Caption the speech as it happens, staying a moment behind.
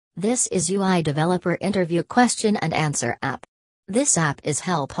This is UI Developer Interview Question and Answer app. This app is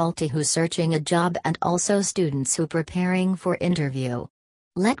helpful to who searching a job and also students who preparing for interview.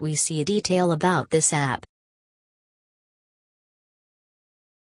 Let we see detail about this app.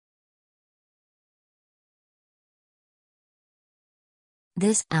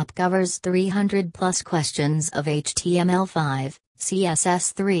 This app covers 300 plus questions of HTML5,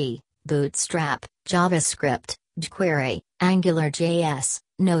 CSS3, Bootstrap, JavaScript, jQuery, AngularJS,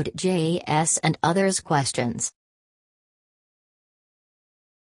 Node.js and others questions.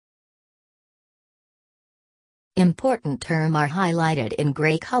 Important terms are highlighted in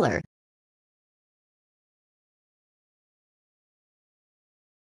gray color.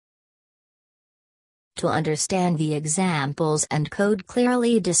 To understand the examples and code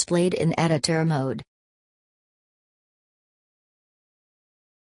clearly displayed in editor mode.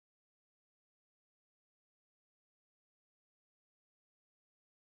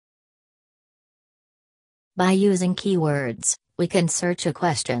 By using keywords, we can search a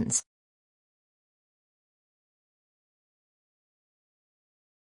questions.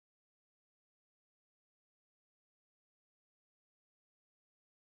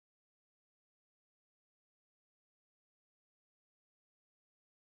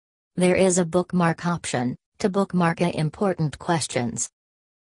 There is a bookmark option, to bookmark important questions.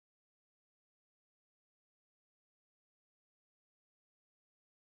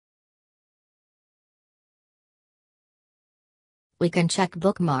 We can check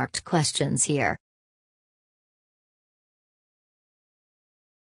bookmarked questions here.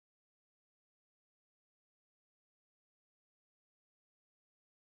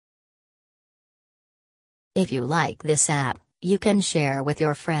 If you like this app, you can share with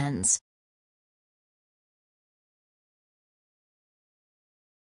your friends.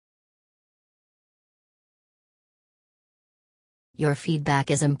 Your feedback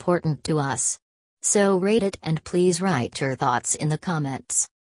is important to us. So rate it and please write your thoughts in the comments.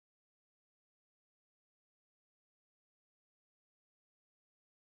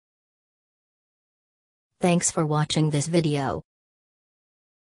 Thanks for watching this video.